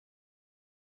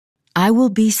I will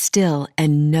be still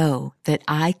and know that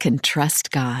I can trust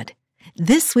God.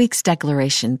 This week's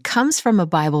declaration comes from a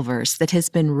Bible verse that has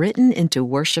been written into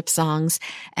worship songs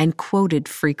and quoted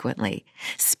frequently.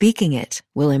 Speaking it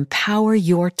will empower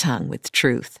your tongue with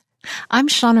truth. I'm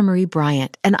Shauna Marie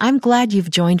Bryant, and I'm glad you've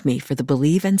joined me for the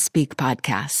Believe and Speak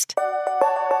podcast.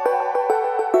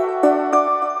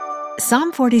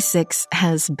 Psalm 46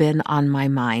 has been on my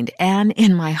mind and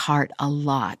in my heart a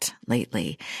lot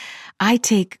lately. I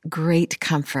take great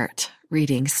comfort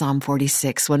reading Psalm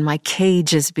 46 when my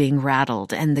cage is being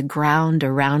rattled and the ground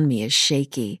around me is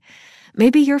shaky.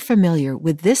 Maybe you're familiar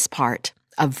with this part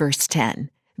of verse 10.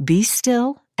 Be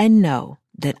still and know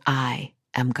that I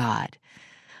am God.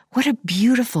 What a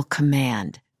beautiful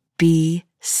command. Be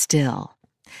still.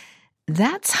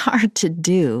 That's hard to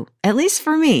do. At least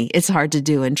for me, it's hard to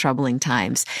do in troubling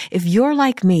times. If you're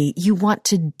like me, you want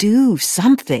to do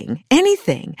something,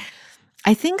 anything.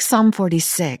 I think Psalm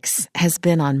 46 has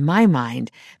been on my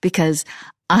mind because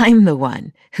I'm the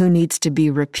one who needs to be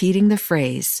repeating the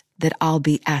phrase that I'll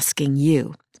be asking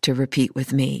you to repeat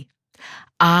with me.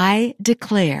 I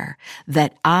declare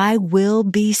that I will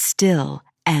be still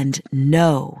and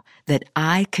know that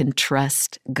I can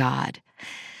trust God.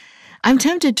 I'm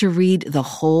tempted to read the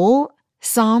whole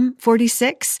Psalm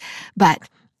 46, but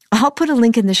I'll put a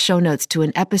link in the show notes to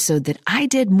an episode that I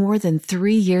did more than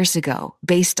 3 years ago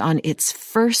based on its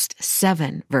first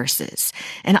 7 verses.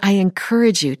 And I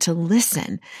encourage you to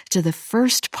listen to the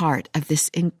first part of this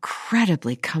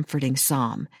incredibly comforting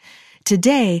psalm.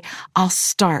 Today, I'll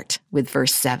start with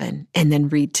verse 7 and then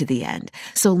read to the end.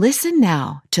 So listen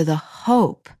now to the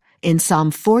hope in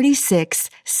Psalm 46,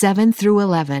 7 through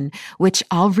 11, which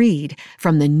I'll read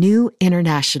from the New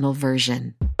International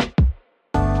Version.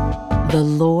 The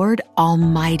Lord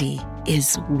Almighty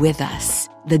is with us.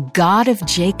 The God of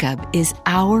Jacob is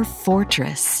our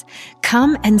fortress.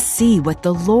 Come and see what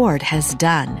the Lord has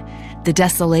done, the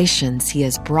desolations he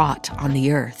has brought on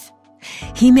the earth.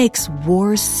 He makes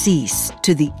wars cease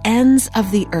to the ends of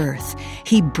the earth.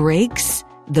 He breaks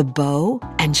the bow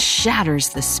and shatters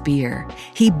the spear.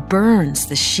 He burns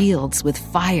the shields with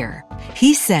fire.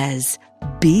 He says,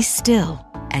 "Be still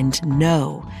and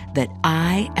know that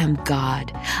I am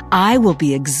God. I will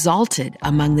be exalted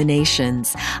among the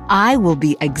nations. I will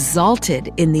be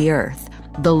exalted in the earth.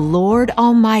 The Lord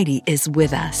Almighty is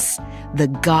with us. The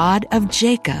God of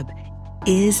Jacob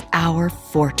is our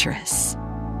fortress."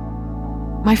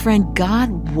 My friend,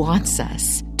 God wants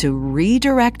us to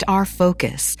redirect our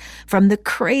focus from the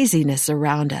craziness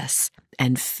around us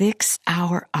and fix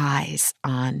our eyes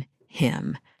on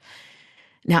Him.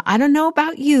 Now, I don't know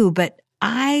about you, but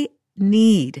I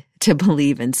need to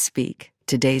believe and speak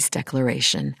today's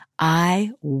declaration.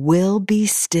 I will be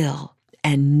still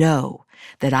and know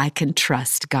that I can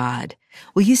trust God.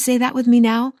 Will you say that with me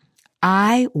now?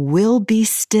 I will be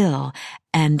still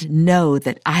and know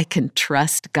that I can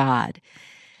trust God.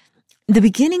 The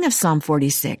beginning of Psalm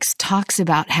 46 talks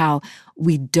about how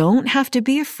we don't have to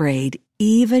be afraid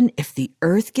even if the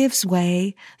earth gives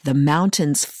way, the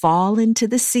mountains fall into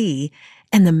the sea,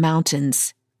 and the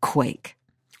mountains quake.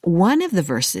 One of the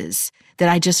verses that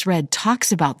I just read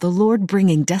talks about the Lord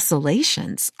bringing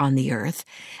desolations on the earth,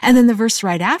 and then the verse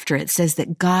right after it says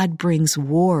that God brings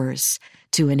wars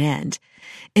to an end.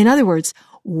 In other words,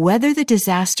 whether the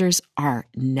disasters are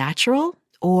natural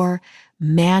or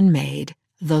man-made,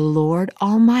 the Lord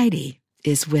Almighty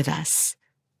is with us.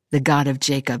 The God of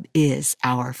Jacob is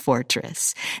our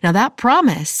fortress. Now that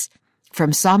promise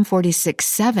from Psalm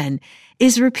 46:7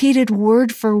 is repeated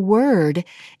word for word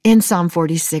in Psalm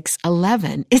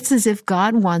 46:11. It's as if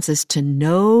God wants us to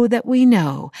know that we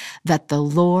know that the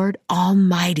Lord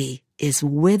Almighty is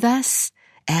with us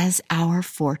as our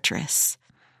fortress.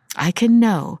 I can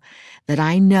know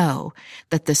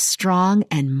that the strong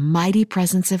and mighty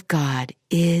presence of God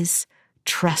is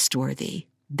trustworthy.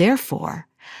 Therefore,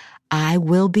 I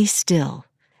will be still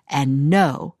and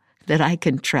know that I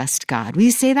can trust God. Will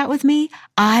you say that with me?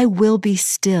 I will be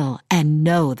still and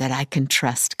know that I can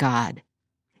trust God.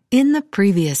 In the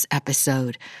previous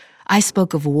episode, I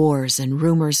spoke of wars and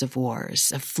rumors of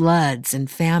wars, of floods and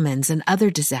famines and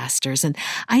other disasters, and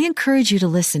I encourage you to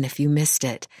listen if you missed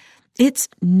it. It's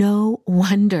no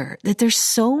wonder that there's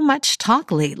so much talk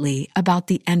lately about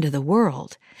the end of the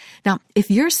world. Now,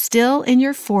 if you're still in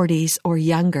your 40s or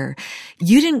younger,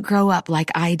 you didn't grow up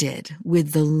like I did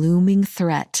with the looming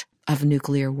threat of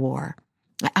nuclear war.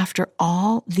 After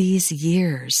all these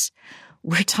years,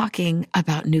 we're talking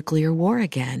about nuclear war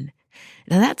again.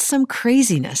 Now that's some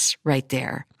craziness right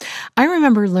there. I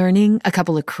remember learning a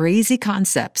couple of crazy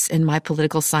concepts in my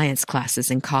political science classes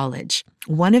in college.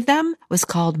 One of them was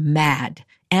called MAD,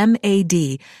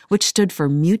 MAD, which stood for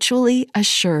Mutually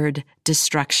Assured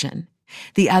Destruction.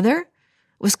 The other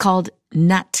was called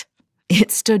NUT.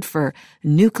 It stood for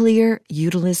Nuclear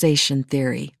Utilization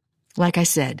Theory. Like I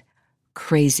said,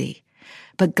 crazy.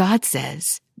 But God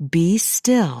says, be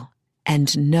still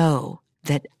and know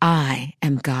that I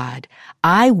am God.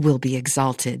 I will be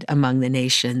exalted among the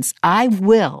nations. I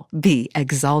will be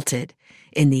exalted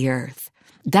in the earth.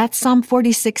 That's Psalm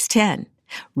 46:10.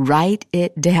 Write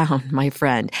it down, my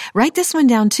friend. Write this one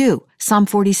down too. Psalm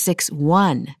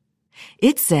 46:1.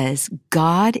 It says,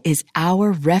 God is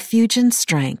our refuge and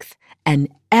strength, an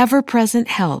ever-present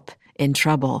help in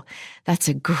trouble. That's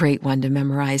a great one to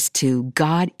memorize too.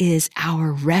 God is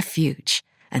our refuge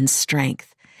and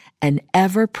strength, an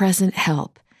ever-present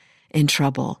help in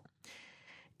trouble.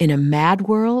 In a mad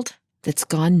world that's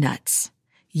gone nuts,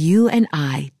 you and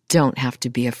I don't have to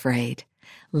be afraid.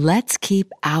 Let's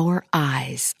keep our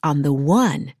eyes on the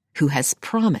one who has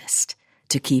promised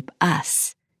to keep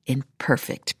us in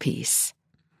perfect peace.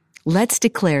 Let's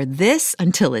declare this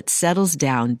until it settles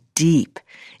down deep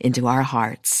into our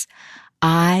hearts.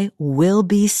 I will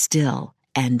be still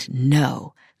and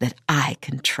know that I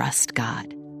can trust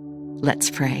God. Let's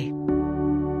pray.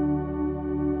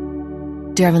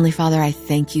 Dear Heavenly Father, I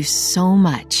thank you so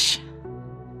much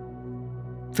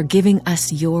for giving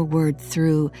us your word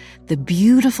through the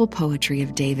beautiful poetry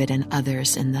of David and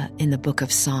others in the book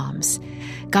of Psalms.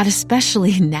 God,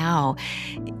 especially now,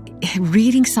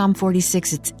 reading Psalm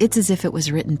 46, it's as if it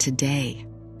was written today.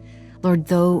 Lord,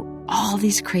 though all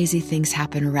these crazy things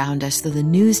happen around us, though the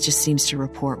news just seems to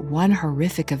report one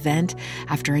horrific event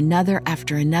after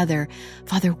another,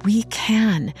 Father, we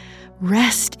can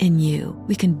rest in you.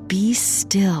 We can be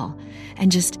still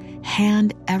and just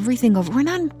hand everything over. We're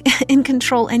not in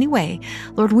control anyway.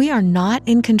 Lord, we are not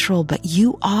in control, but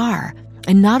you are.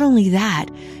 And not only that,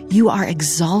 you are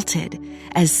exalted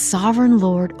as sovereign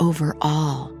Lord over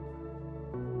all.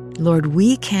 Lord,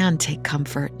 we can take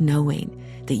comfort knowing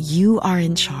that you are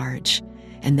in charge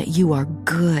and that you are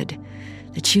good,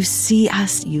 that you see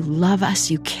us, you love us,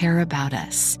 you care about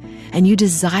us, and you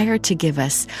desire to give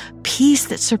us peace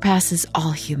that surpasses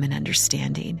all human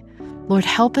understanding. Lord,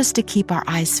 help us to keep our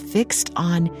eyes fixed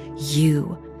on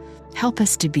you. Help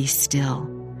us to be still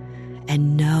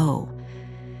and know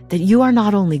that you are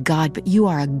not only God, but you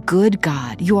are a good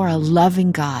God. You are a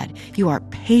loving God. You are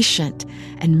patient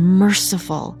and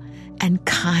merciful and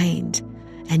kind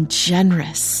and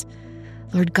generous.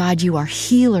 Lord God, you are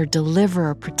healer,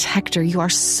 deliverer, protector. You are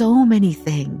so many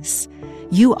things.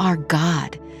 You are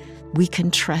God. We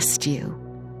can trust you.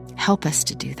 Help us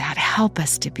to do that. Help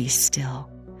us to be still.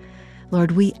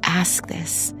 Lord, we ask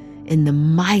this in the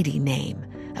mighty name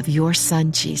of your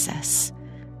Son, Jesus.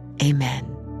 Amen.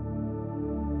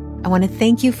 I want to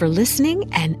thank you for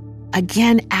listening and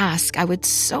again I would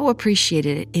so appreciate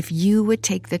it if you would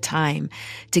take the time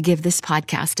to give this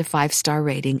podcast a 5-star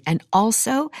rating and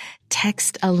also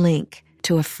text a link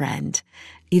to a friend,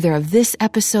 either of this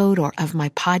episode or of my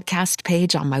podcast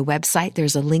page on my website.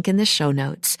 There's a link in the show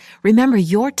notes. Remember,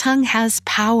 your tongue has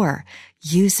power.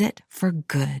 Use it for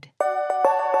good.